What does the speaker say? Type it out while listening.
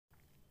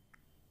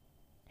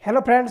Hello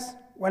friends,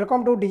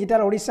 welcome to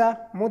digital Odisha.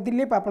 मु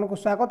दिल्लीप आपन को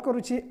स्वागत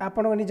करुच्ची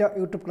आपण निज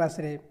यूट्यूब क्लास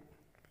रे।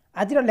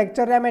 आज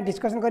लेक्चर रे हमें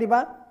डिस्कशन करबा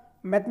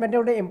मैथमेटिक्स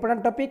गोटे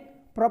important topic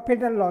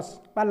profit and loss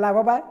बा लाभ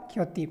बा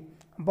क्षति।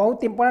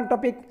 बहुत इंपोर्टेंट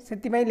टॉपिक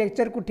से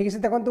लेक्चर को ठीक से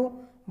देखंतु।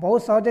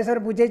 बहुत सहज से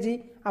बुझेजी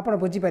आपण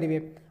बुझी पारिबे।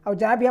 आ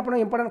जहाँ भी आपण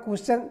इंपोर्टेंट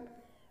क्वेश्चन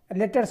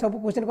रिलेटेड सब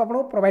क्वेश्चन को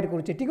आपको प्रोवाइड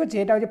करुच्चे। ठीक अच्छे,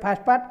 यहाँ हूँ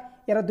फास्ट पार्ट,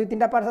 यार दुई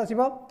तीन पार्ट आसो।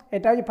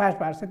 यहाँ हूँ फास्ट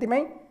पार्ट, से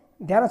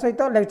ध्यान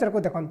सहित लेक्चर को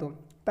देखंतु।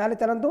 ताले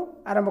चलंतु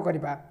आरंभ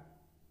करबा।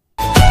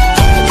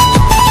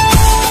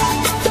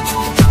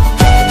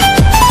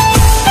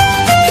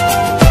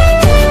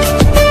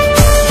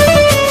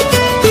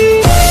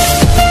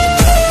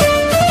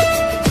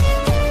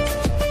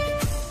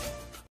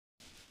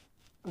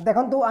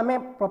 देखंतु आमे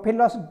प्रॉफिट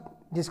लॉस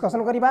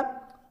डिस्कशन करिबा।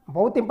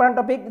 बहुत इंपोर्टेंट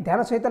टॉपिक,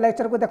 ध्यान सहित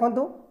लेक्चर को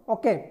देखंतु।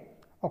 ओके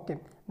ओके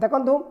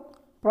देखंतु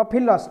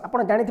प्रॉफिट लॉस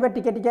आपण जानिथिबे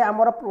टिके टिके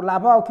हमर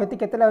लाभ और क्षति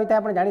केतेला होइता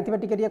आपण जानिथिबे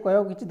टिके टिके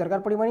कहयो किछि दरकार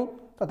पड़िबनी।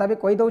 तथापि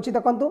कहि दउछि।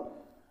 देखंतु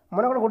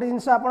मन को गोटे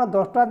जिंस आपण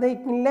 10 टका दे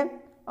किनले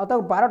आ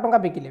तो 12 टका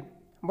बिकिले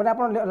बोले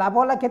आपण लाभ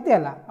होला क्षति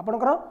होला।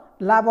 आपनकर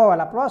लाभ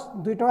होला प्लस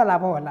 2 टका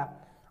लाभ होला।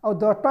 आ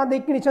 10 टका दे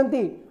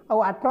किनिसंती आ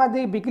 8 टका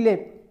दे बिकिले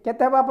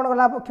केते हम आपन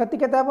लाभ क्षति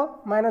केते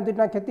हम माइनस 2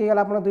 टका क्षति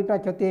गला। आपन 2 टका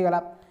क्षति हे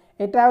गला।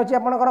 एटा होची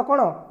आपनकर कोन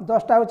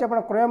 10 टा होची आपन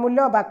क्रय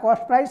मूल्य बा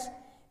कॉस्ट प्राइस,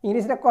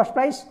 इंग्लिश रे कॉस्ट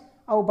प्राइस,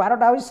 आ 12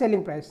 टा होची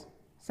सेलिंग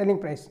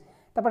प्राइस।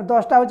 तापर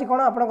 10 टा होची कोन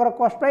आपनकर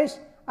कॉस्ट प्राइस,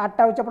 8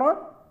 टा होची आपन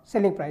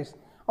सेलिंग प्राइस।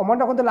 और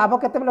मन रखु लाभ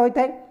केते बेले होई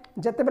थाए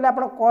जते बेले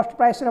आपन कॉस्ट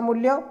प्राइस रे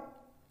मूल्य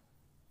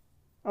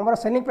हमर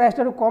सेलिंग प्राइस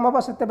रे कम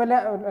हो सेते बेले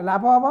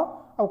लाभ हो।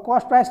 और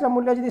कॉस्ट प्राइस रे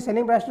मूल्य जदी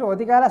सेलिंग प्राइस रे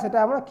अधिक होला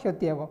सेटा हमर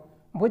क्षति हो।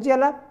 बुझी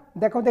होला।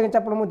 देखो देखि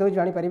आपन मु दउ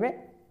जानि परिबे।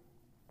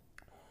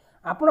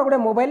 आपन गोटे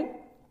मोबाइल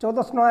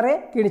 1400 टका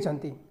किनी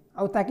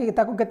आकि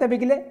केते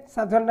बिकिले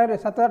 7000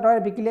 टका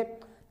बिकिले।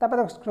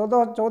 तापर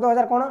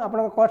 14,000 कौन आप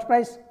कॉस्ट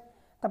प्राइस,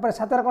 तापर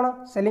 7,000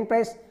 कौन सेलिंग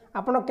प्राइस।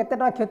 आपन केते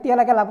टका क्षति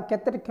होला के लाभ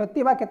केते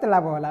क्षति बा केते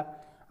लाभ होला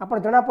आपन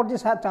जना पड़छि।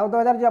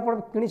 14,000 जो आपन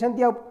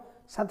किनिसंती आ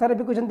 7,000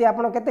 बिकुसंती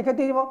आपन केते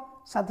क्षति हिबो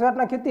 7,000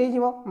 टका क्षति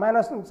हिबो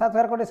माइनस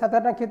 7,000 कोटे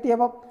 7,000 टका क्षति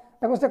हेबो।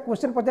 देखो से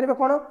क्वेश्चन पचारिबे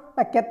कोन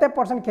ना केते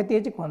परसेंट क्षति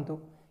हेछि कहंतु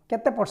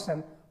केते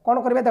परसेंट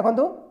कोन करिवे।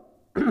 देखंतु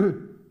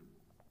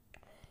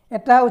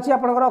एटा होची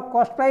आपनकर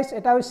कॉस्ट प्राइस,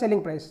 एटा होची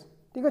सेलिंग प्राइस।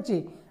 ठीक अछि।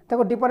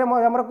 देखो डिपर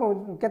हमर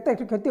केते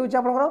क्षति होची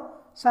आपनकर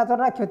 7,000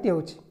 टका क्षति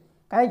होची।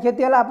 काई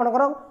क्षति होला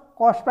आपनकर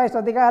कॉस्ट प्राइस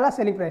अधिका होला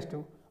selling price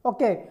to.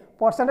 Okay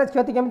percentage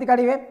क्षति केमति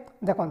काढिबे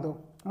देखंतु।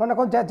 मन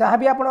को जहाँ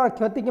भी आपन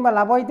क्षति किबा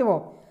लाभ होइतिबो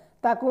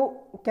ताकू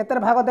केते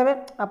भाग देबे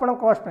आपन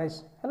कॉस्ट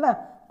प्राइस हैला।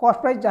 कॉस्ट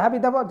प्राइस जहाँ भी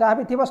देबो जहाँ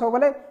भी थिबो सब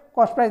बेले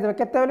कॉस्ट प्राइस देबे।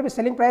 केते बेले भी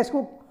सेलिंग प्राइस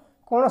को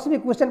कोनोसी भी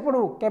क्वेश्चन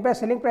पड़ू केबे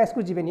सेलिंग प्राइस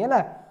को जिबेनी हैला।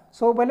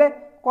 सब बेले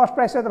कॉस्ट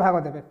प्राइस से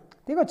भाग देबे।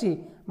 ठीक अछि।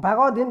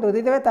 भाग दिन दे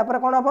देबे तापर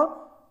कोन हबो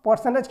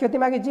परसेंटेज क्षति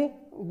मागिछि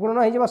गुणन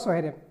हो जिवो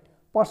 100 रे।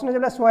 परसेंटेज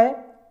बेले 100।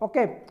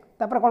 ओके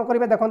तापर कोन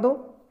करिवे देखंतु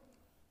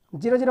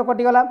 0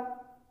 कटि गला।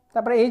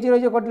 तापर ए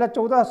 0 कटिला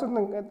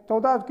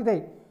 14 किते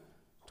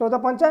 14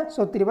 5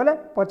 70 बोले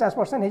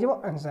 50% हो जिवो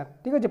आंसर।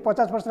 ठीक अछि।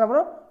 50%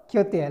 हमर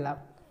क्षति हैला।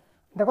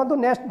 देखंतु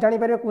नेक्स्ट जानि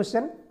परिबे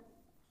क्वेश्चन।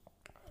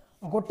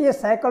 गोटे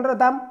साइकल रो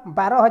दाम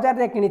 12,000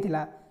 रे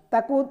किनिथिला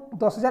ताकू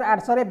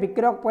 10,800 रे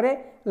विक्रय परे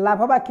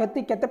लाभ बा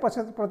क्षति केते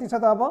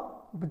प्रतिशत हबो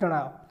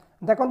जणाओ।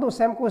 देखंतु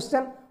सेम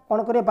क्वेश्चन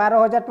कोन करे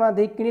 12,000 टका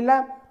दे किनिला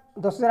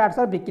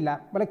 10,800 बिकिला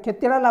बोले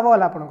क्षति ना लाभ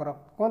होला आपनकर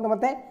कोन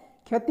मते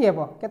क्षति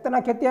हेबो केते ना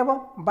क्षति हेबो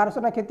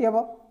 1200 ना क्षति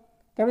हेबो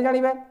केमि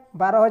जानिबे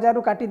 12,000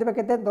 रु काटी देबे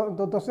केते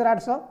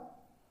 10,800।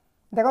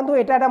 देखंतु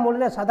एटा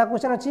मूल सादा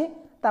क्वेश्चन अछि।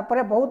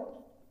 तापरे बहुत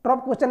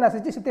टफ क्वेश्चन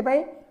आसी सेति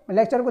पई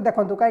लेक्चर को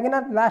देखंतु काहे ना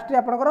लास्ट रे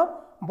आपनकर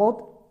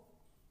बहुत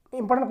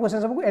इंपोर्टेंट क्वेश्चन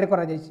सब को ऐड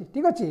करा जायछि।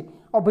 ठीक अछि।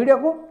 और वीडियो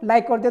को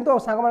लाइक कर दियंतु और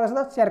सांग मान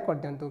साथ शेयर कर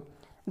दियंतु।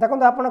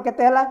 देखंतु आपन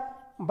केते हला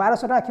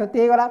 1200 टका क्षति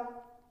हे गला।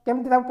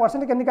 केमति ता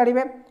परसेंट केमति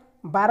काढिबे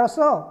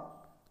 1200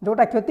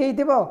 जोटा क्षति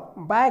हेतिबो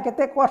बाय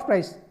केते कॉस्ट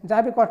प्राइस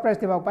जहाँ भी कॉस्ट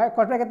प्राइस थिबो बाय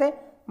कॉस्ट प्राइस केते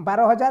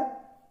 12,000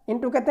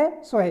 इंटू केते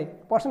 100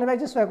 परसेंट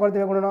वाइज 100 कर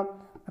देबे गुणन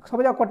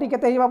सब जो कोटी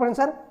केते हिबा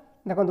आंसर।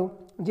 देखंतु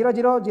 0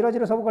 0 0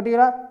 0 सब कोटी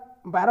गला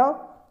 12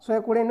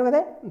 120 इंटू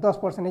केते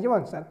 10% हिबो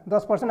आंसर।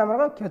 10%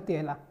 हमर क्षति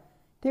हैला।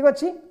 ठीक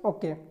अछि।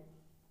 ओके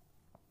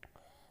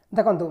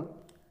देखंतु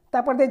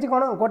तापर देछि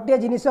कोन गोटे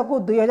जिनिस को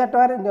 2,000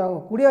 टका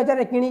 20,000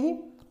 रे किनि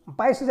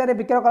 22,000 रे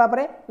विक्रय कला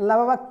परे लाभ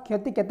बा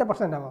क्षति केते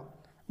परसेंट हबो।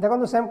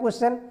 देखंतु सेम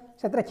क्वेश्चन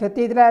सेतरे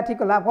क्षति हितला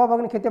ठीक लाभ हबो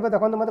कि क्षति हबो।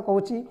 देखंतु मते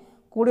कहूछि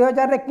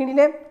 20,000 रे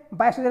किनिले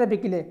 22,000 रे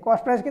बिकिले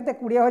कॉस्ट प्राइस केते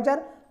 20,000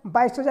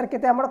 22,000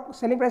 केते हमर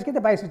सेलिंग प्राइस केते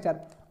 22,000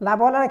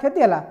 लाभ होला ना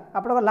क्षति होला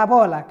आपन लाभ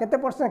होला केते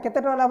परसेंट केते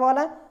टका लाभ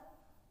होला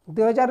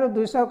 2,000 रु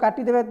 200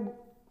 काटी देबे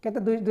केते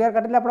 2,000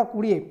 काटिले आपन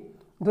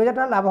 2,000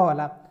 टका लाभ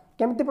होला।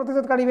 केमति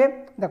प्रतिशत काढिबे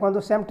देखंतु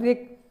सेम ट्रिक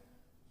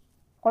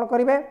कोन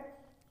करिवे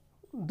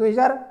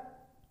 2,000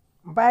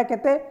 बाय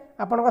केते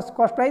आपन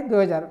कॉस्ट प्राइस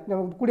 2,000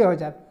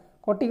 20,000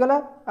 कटि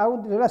गला आउ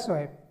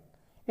 100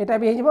 एटा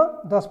भी हेजिबो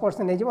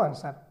 10% हेजिबो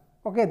आंसर।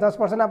 ओके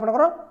 10%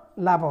 आपनकर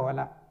लाभ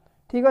होला।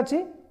 ठीक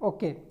अछि।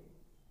 ओके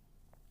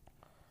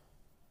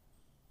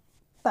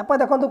तापर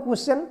देखंतु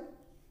क्वेश्चन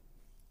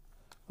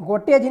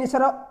गोटे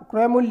जिनिसर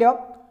क्रय मूल्य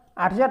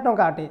 8000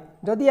 टंका अटे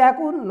जदि या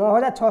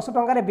 9600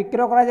 टंकार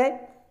बिक्रय करा जाए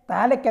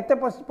ताहले केते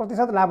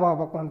प्रतिशत लाभ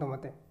हम कहतु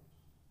मत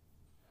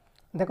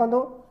देखो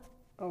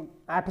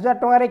 8000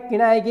 टंकार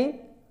किणा है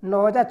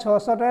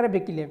 9600 टकर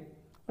बिकिले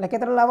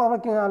केते लाभ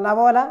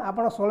है आप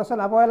 1600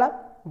 लाभ है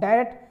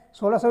डायरेक्ट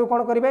 1600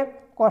 कौन करेंगे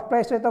कस्ट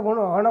प्राइस सहित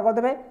हरण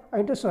करदे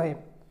इंटू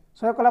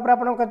 100 कलापर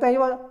आपते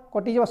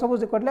कटिज सब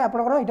कटे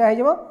आपंकर यहाँ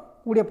हो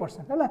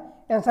 20% है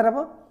आंसर हम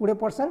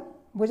 20%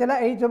 बुझेगा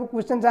यही सब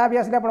क्वेश्चन जहाँ भी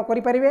आसे आप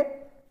करेंगे।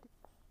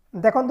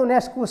 देखो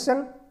नेक्स्ट क्वेश्चन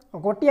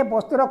गोटे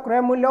वस्तुर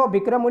क्रय मूल्य और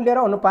विक्रय मूल्यर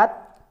अनुपात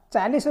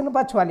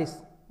 40:44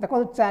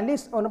 देखो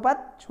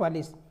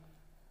 40:44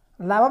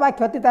 लाभ बा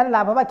क्षति तार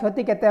लाभ बा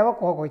क्षति केते हम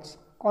कह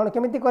कौन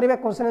केमी करेंगे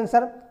क्वेश्चन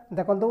आंसर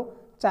देखो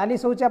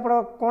 40 हूँ आप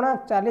कौन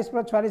 40 +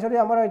 44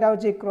 आम यहाँ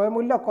हूँ क्रय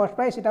मूल्य कस्ट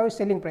प्राइस यहाँ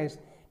सेलिंग प्राइस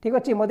ठीक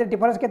अच्छे मध्य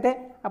डिफरेन्स केते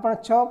आप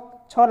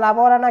 6 लाभ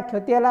वाला ना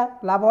क्षति है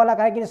लाभ वाला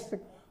कहीं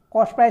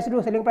कस्ट प्राइस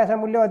रु सेलिंग प्राइस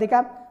मूल्य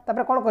अधिका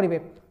तापर कौन करेंगे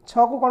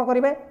 6 को कौन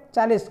करेंगे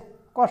 40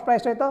 कस्ट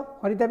प्राइस सहित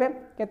हरिदेवे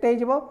केते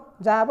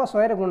जहाँ हम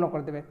 100 गुण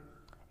करदे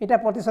यहाँ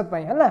प्रतिशत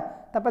है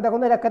तापर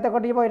देखो यहाँ केते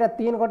कटिव यहाँ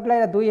 3 कटिला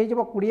यहाँ 2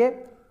 हो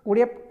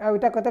 20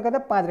 आटा केते केते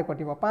 5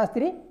 कटिव 5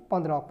 3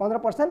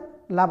 15%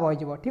 लाभ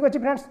हो ठीक अच्छे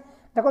फ्रेंड्स।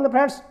 देखो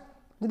फ्रेंड्स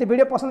जब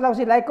वीडियो पसंद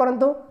लगे लाइक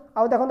करूँ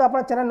आउ देखो आप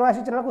चैनल नुआ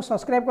चैनल को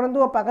सब्सक्राइब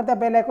करूँ और पाखे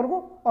बेल आइकन को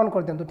ऑन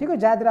कर दिंतु ठीक है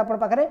जहाँद्वारा आप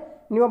पाखे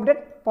न्यू अपडेट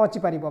पहुँची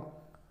पार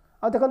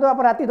आ देखो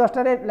आप राति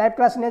 10टार लाइव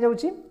क्लास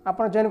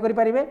आप जॉइन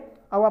करेंगे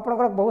आप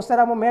बहुत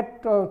सारा मो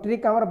मैथ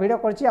ट्रिक आम भिड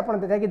कर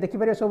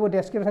देखिए सब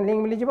डिस्क्रिप्शन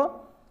लिंक मिल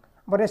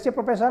जाव रेशियो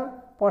प्रोपोर्शन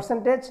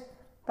परसेंटेज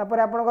तापर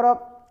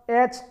आपंकर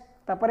एज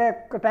तापर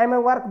टाइम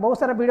वर्क बहुत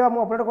सारा वीडियो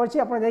मुझे अपलोड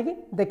कर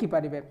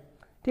देखिपारे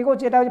ठीक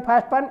अच्छे यहाँ हूँ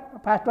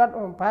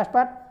फास्ट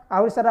पार्ट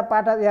आहुरी सारा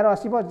पार्ट यार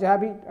आसो जहाँ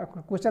भी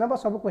क्वेश्चन हम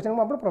सब क्वेश्चन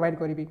मुझे प्रोवाइड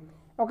करी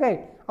ओके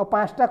और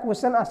 5टा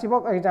क्वेश्चन आसो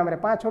एग्जाम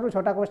 5 ରୁ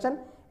 6टा क्वेश्चन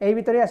यही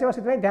भितर आसो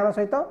से ध्यान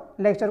सहित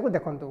लेक्चर को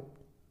देखूँ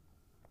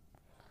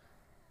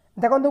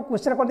देखो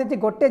क्वेश्चन कर देती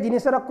गोटे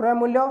जिनसर क्रय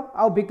मूल्य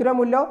आ विक्रय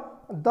मूल्य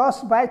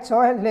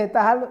 10/6 हेले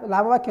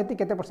लाभ व क्षति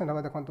केते परसेंट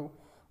हम देखो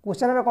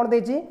क्वेश्चन में कौन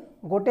देती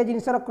गोटे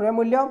जिनसर क्रय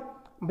मूल्य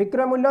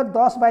विक्रय मूल्य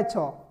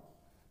 10/6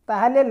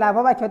 ताहले लाभ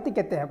व क्षति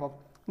केते हम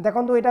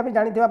देखो यहाँ भी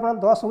जानी आप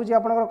 10 हूँ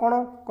आप कौन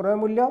क्रय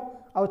मूल्य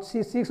आ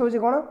 6 हूँ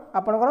कौन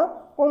आपंकर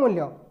कौ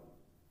मूल्य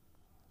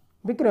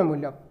विक्रय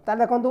मूल्य ताल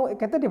देखो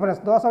केते डिफरेन्स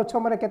 10 और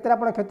 6 मैंने केते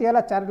क्षति है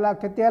 4 लाख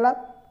क्षति है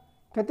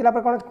क्षति है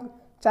कौन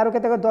 4 के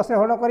 10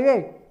 हरण करेंगे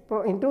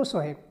इंटू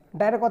 100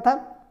 डायरेक्ट कथा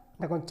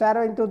देखो 4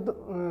 ×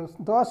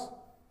 10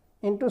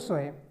 इंटू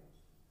 100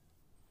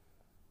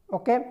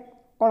 ओके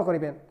कौन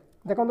करेंगे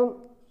देखो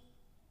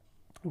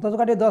 10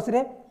 काटे 10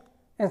 रे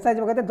आंसर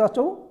जो कहते 10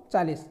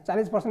 ×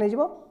 40%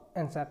 हो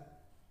आंसर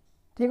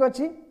ठीक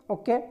अच्छे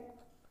ओके।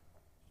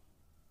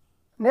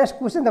 नेक्स्ट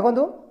क्वेश्चन देखो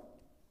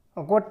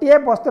गोटे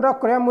वस्तुर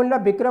क्रय मूल्य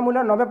विक्रय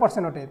मूल्य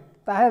 90% अटे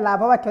ताहे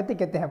लाभ व क्षति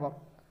केते हेबो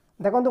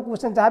देखो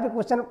क्वेश्चन जहाँ भी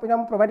क्वेश्चन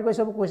प्रोवाइड कर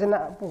सब क्वेश्चन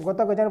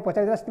गत क्वेश्चन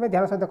पचार से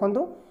ध्यान से देखो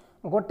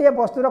गोटे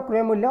वस्तुर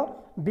क्रय मूल्य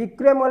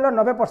विक्रय मूल्य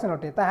 90%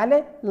 अटे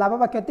ताहे लाभ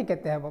व क्षति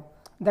केते हेबो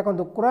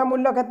देखो क्रय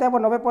मूल्य केते हेबो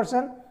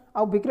 90%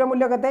 आ विक्रय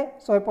मूल्य केते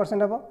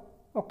 100% हेबो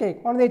ओके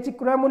कौन देछि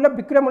क्रय मूल्य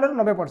विक्रय मूल्य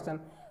 90%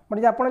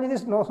 मतलब आप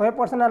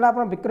 100% है आप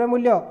विक्रय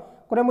मूल्य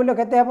क्रय मूल्य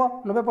केते हेबो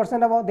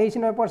 90% हेबो देछि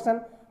 90%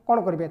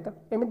 कौन करेंगे तो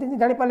एमती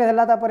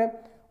जापारे है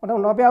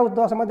 90 आ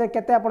 10 मध्य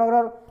केते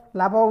आपंकर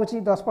लाभ हो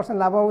 10%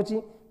 लाभ हो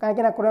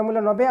कहीं क्रय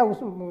मूल्य 90 आ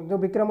जो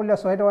विक्रय मूल्य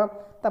 100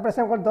 टका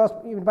से 10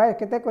 बाय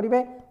केते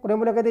करेंगे क्रय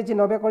मूल्य के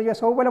 90 करेंगे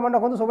सब बेले मन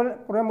रखु सब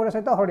क्रय मूल्य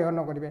सहित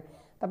हरण करेंगे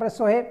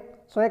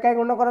 100 कहीं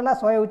गुण कराला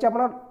 100 हूँ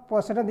आप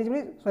परसेंटेज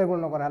दीजिए 100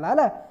 गुण कराला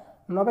है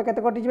 90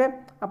 केते कटिजे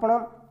आप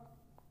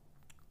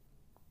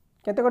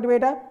केते कटिबे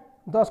यहाँ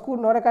 10 को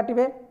 9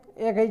 काटिबे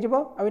 1 हो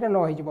आटा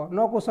 9 हो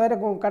 9 को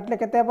 100 काटिले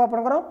केते हेबो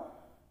आपनकर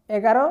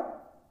 11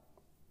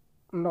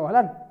 9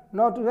 है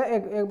 9 टू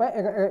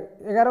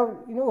 11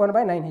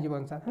 1/9 हो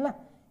आंसर है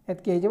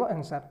एतके हो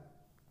आंसर।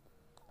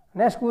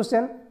 नेक्स्ट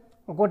क्वेश्चन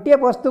गोटे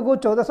वस्तु को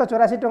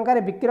 1484 टंकार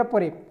बिक्री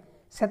पर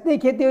से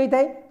क्षति होता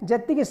है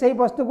जी से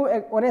वस्तु को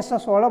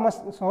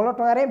 1916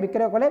 टंकार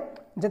बिक्री कले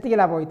जी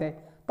लाभ होता है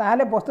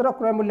ताहले वस्तुर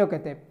क्रय मूल्य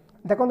केते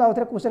देखो आउ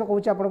थे क्वेश्चन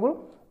कहूँ आपको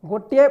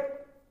गोटे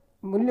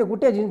मूल्य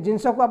गोटे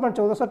जिनस को आप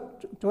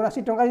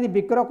 1484 टंका यदि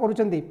बिक्री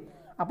करुँच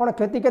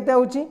क्षति केते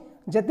होची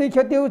जी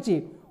क्षति होची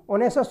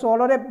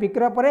 1916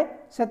 बिक्री पर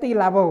से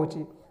लाभ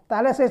होची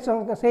ताले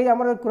से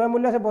आम क्रय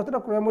मूल्य से वस्तुर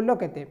क्रय मूल्य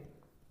केते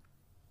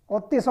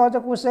अति सहज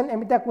क्वेश्चन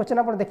एमती क्वेश्चन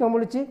आप देखा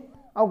मिलूँ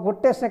आ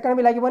गोटे सेकेंड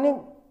भी लगे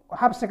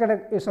हाफ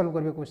सेकेंड सल्व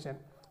करेंगे क्वेश्चन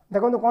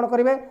देखो कौन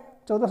करेंगे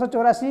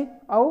 1484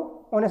 आउ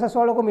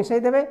 1916 को मिसई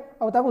देवे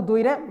और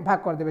 2 रे भाग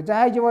करदे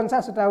जहाँ हो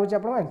आंसर से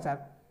हूँ आंसर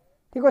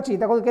ठीक अच्छे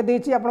देखो के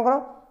आपंकर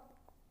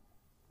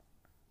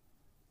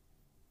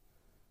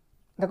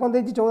देखो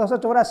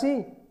 1484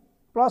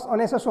 प्लस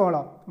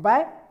 1916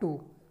 बाय 2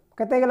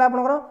 केते गला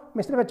आपंकर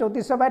मिश्र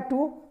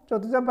 3400/2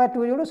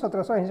 3400/2 जो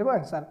 1700 हो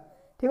आंसर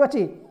ठीक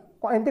अच्छे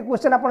एमती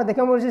क्वेश्चन आप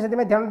देखा मिलूँ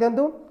से ध्यान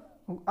दिंतु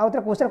आउ थे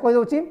क्वेश्चन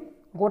कहीदे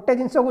गोटे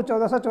जिनस को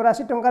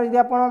 1484 टंका यदि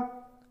आप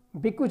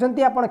बिकुंट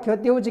आप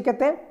क्षति होती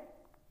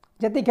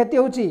जी क्षति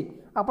होची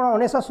आपण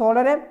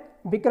 1916 रे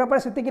विक्रय पर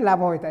सेति की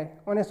लाभ होता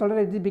है 1916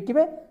 रे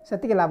बिकिबे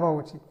सेति की लाभ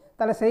होची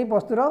ताले सही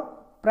वस्तुर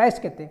प्राइस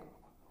केते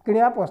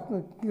किनिया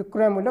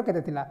क्रय मूल्य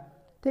केते थिला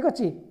ठीक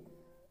अछि।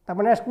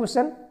 तापर नेक्स्ट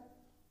क्वेश्चन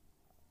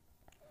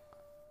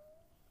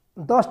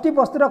 10 टी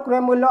वस्तुर क्रय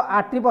मूल्य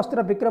 8 टी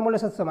वस्तुर विक्रय मूल्य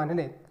सहित समान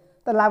हेले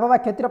तो लाभ बा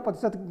क्षतिर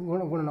प्रतिशत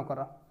गुणन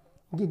कर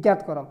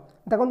ज्ञात कर।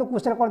 देखो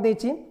क्वेश्चन कौन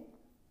देछि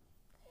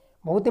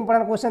बहुत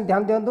इंपोर्टेंट क्वेश्चन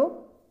ध्यान दियंतु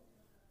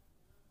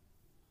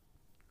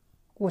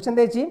क्वेश्चन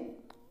देछि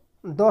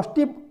 10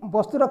 टी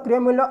वस्तुर क्रय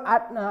मूल्य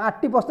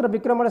 8 टी वस्तुर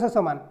विक्रय मूल्य से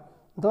समान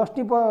 10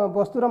 टी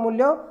वस्तुर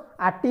मूल्य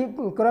 8 टी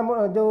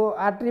क्रय जो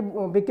 8 टी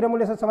विक्रय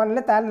मूल्य से समान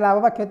हेले ताल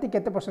लाभ बा क्षति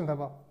केते परसेंट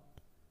हबो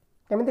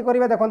केमिति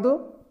करिवे देखंतु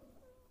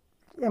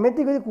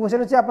एमिति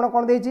क्वेश्चन अछि आपण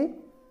कोन देछि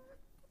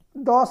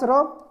 10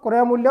 रो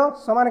क्रय मूल्य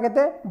समान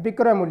केते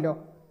विक्रय मूल्य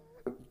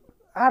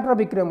 8 रो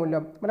विक्रय मूल्य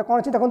माने कोन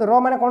अछि देखंतु रो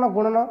माने कोन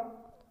गुणन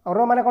और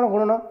रो माने कोन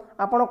गुणन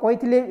आपण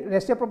कहिथिले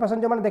रेशियो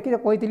प्रोपोर्शन जो माने देखि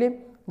कहिथिले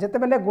जते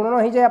बेले गुणन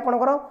हो जाय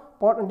आपनकर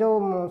जो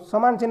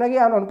समान चिन्ह की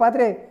अनुपात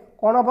रे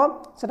कोन हो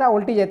सेटा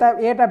उल्टी जाय ता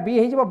ए टा बी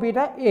हे जिवो बी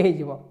टा ए हे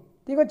जिवो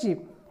ठीक अछि।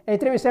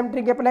 एथरे भी सेम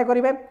ट्रिक अप्लाई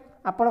करिवे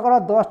आपनकर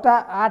 10 टा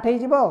 8 हे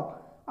जिवो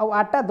आ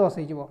 8 टा 10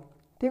 हे जिवो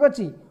ठीक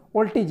अछि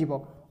उल्टी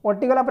जिवो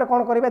उल्टी गला पर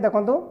कोन करिवे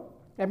देखंतु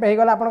एबे हे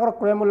गला आपनकर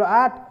क्रय मूल्य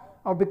 8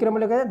 और विक्रय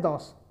मूल्य केते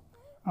 10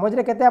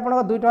 मझरे केते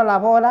आपनकर 2 टका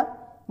लाभ होला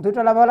 2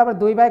 टका लाभ होला पर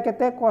 2 बाय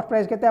केते कॉस्ट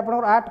प्राइस केते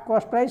आपनकर 8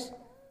 कॉस्ट प्राइस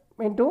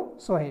इनटू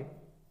 100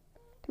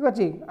 ठीक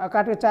अछि आ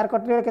काट 4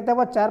 कटले केते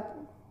हो 4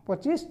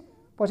 25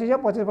 25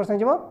 25%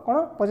 जीवो कोन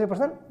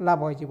 25% लाभ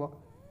होई जीवो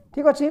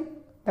ठीक अछि।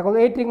 देखो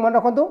ए ट्रिक मन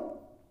रखंतु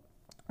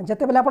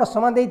जते बेले आपण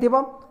समान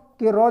देइथिबो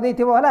कि रो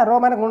देइथिबो हला रो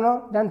माने गुण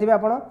जानथिबे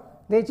आपण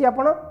देछि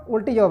आपण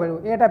उल्टी जाव बेलु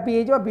एटा बी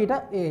हे जिवो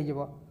बीटा ए हे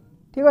जिवो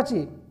ठीक अछि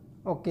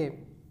ओके।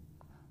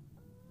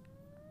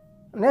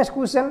 नेक्स्ट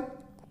क्वेश्चन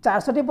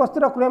 400 टी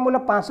वस्तुर क्रय मूल्य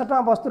 500 टका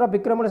वस्तुर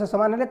विक्रय मूल्य से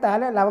समान हेले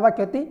ताले लाभ बा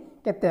क्षति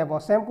केते हेबो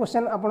सेम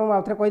क्वेश्चन आपण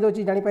आउथरे कहि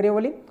दोछि जानि परियो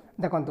बोली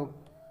देखंतु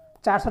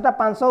 400 टा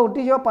 500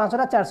 उल्टी जिवो 500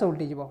 टा 400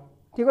 उल्टी जिवो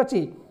ठीक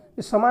अछि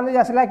समान जे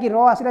आसला कि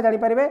रो आसला जानि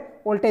परिबे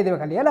उल्टै देबे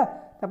खाली हैला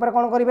तापर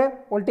कोन करिवे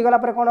उल्टी गला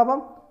पर कोन हबो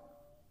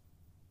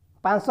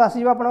 500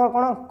 आसीबो आपण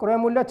कोन क्रय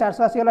मूल्य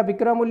 400 आसी गला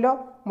विक्रय मूल्य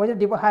मजे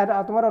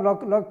तुमर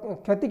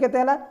क्षति केते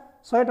हला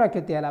 100 टका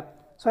क्षति हला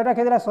 100 टका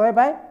क्षति 100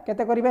 बाय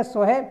केते करिवे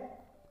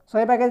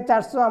 100 बाय केते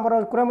 400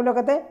 हमर क्रय मूल्य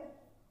केते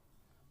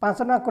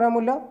 500 टका क्रय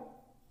मूल्य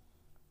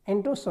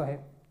इनटू 100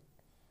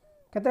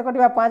 केते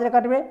कटिबा 5 रे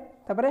काटबे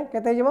तापर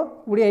केते हिजबो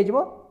 20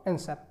 हिजबो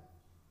आंसर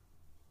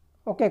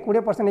ओके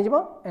 20% हिजबो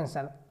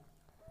आंसर।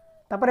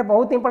 तापर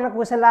बहुत इंपोर्टेंट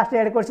क्वेश्चन लास्ट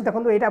ऐड करछि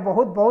देखंतु एटा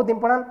बहुत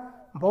इंपोर्टेंट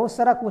बहुत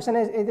सारा क्वेश्चन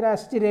एदिरा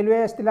आछि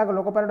रेलवे आस्तिला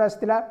लोक पायलट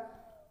आस्तिला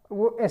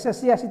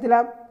एसएससी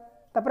आस्तिला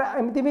तापर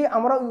एमती भी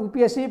हमर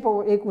यूपीएससी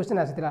ए क्वेश्चन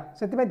आस्तिला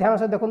सेति में ध्यान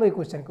से देखंतु ए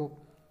क्वेश्चन को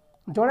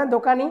जणे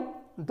दुकानी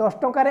 10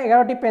 टका रे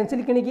 11 टी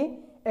पेंसिल किनि की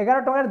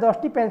 11 टका रे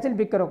 10 टी पेंसिल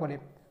विक्रय करे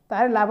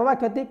तारे लाभ बा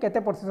क्षति केते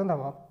प्रतिशत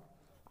हबो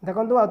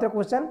देखंतु आउते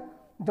क्वेश्चन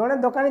जणे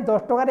दुकानी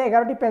 10 टका रे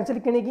 11 टी पेंसिल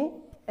किनि की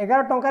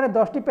 11 टका रे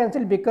 10 टी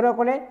पेंसिल विक्रय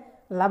करे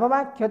लाभ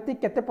बा क्षति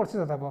केते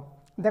प्रतिशत हबो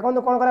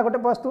देखंतु कोन करा गोटे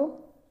वस्तु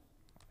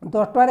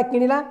 10 टका रे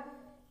किनिला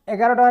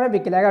 11 टका रे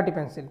बिकिला 11 टी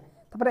पेंसिल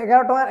तापर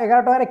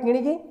 11 टका रे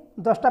किनि की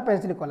 10 टा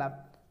पेंसिल कला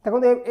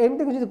देखंतु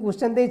एमती किछि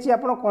क्वेश्चन देछि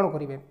आपण कोन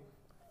करिवे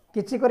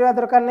किछि करबा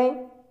दरकार नै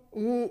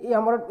ई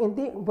हमर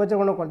एंती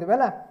वज्रगणन कर देबे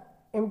हला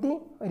एमती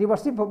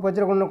रिवर्सिव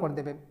वज्रगणन कर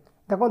देबे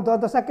देखो 10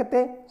 दशा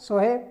केते 100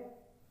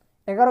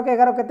 11 के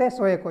 11 केते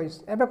 121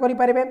 एबे करि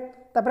परिबे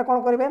तापर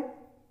कोन करिवे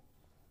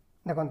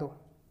देखंतु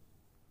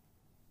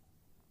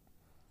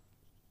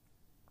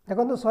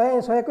 100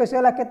 121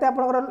 हला केते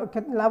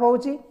आपनकर लाभ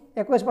होउची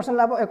 21%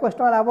 लाभ 21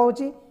 टका लाभ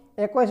होउची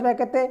 21 बाय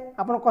केते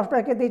आपन कॉस्ट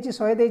प्राइस के देछि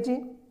 100 देछि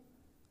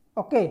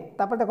ओके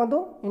तापर देखंतु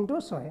इनटू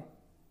 100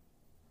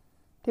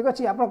 ठीक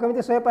अछि आपन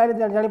केमिति 100 पाइले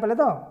जानि पले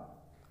तो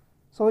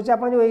सोच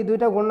आपन जो ए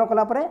दुइटा गुणन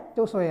कला परे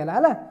जो 100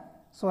 हला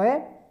 100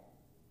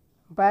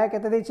 बाय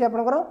केते देछि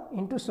आपनकर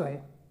इनटू 100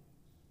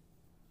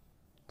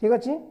 ठीक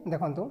अछि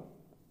देखंतु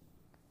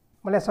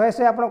बोले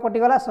 100 आपन कटि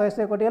गला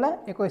 100 कटि गला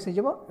 21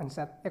 जिवो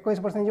आंसर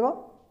 21% जिवो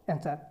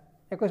आंसर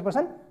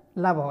 21%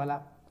 लाभ होला।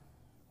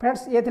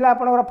 फ्रेंड्स ये थिला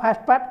आपनकर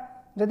फर्स्ट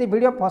पार्ट जदि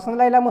वीडियो पसंद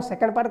लागला मो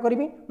सेकंड पार्ट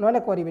करिवि नले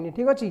करिविनी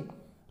ठीक अछि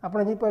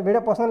आपन जे वीडियो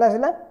पसंद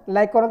लागला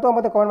लाइक करंतु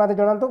मते कमेंट माते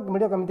जणांतु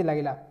वीडियो केमिति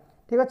लागिला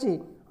ठीक अछि।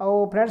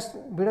 और फ्रेंड्स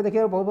वीडियो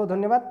देखियो बहुत बहुत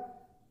धन्यवाद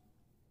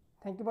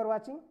थैंक यू फॉर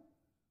वाचिंग।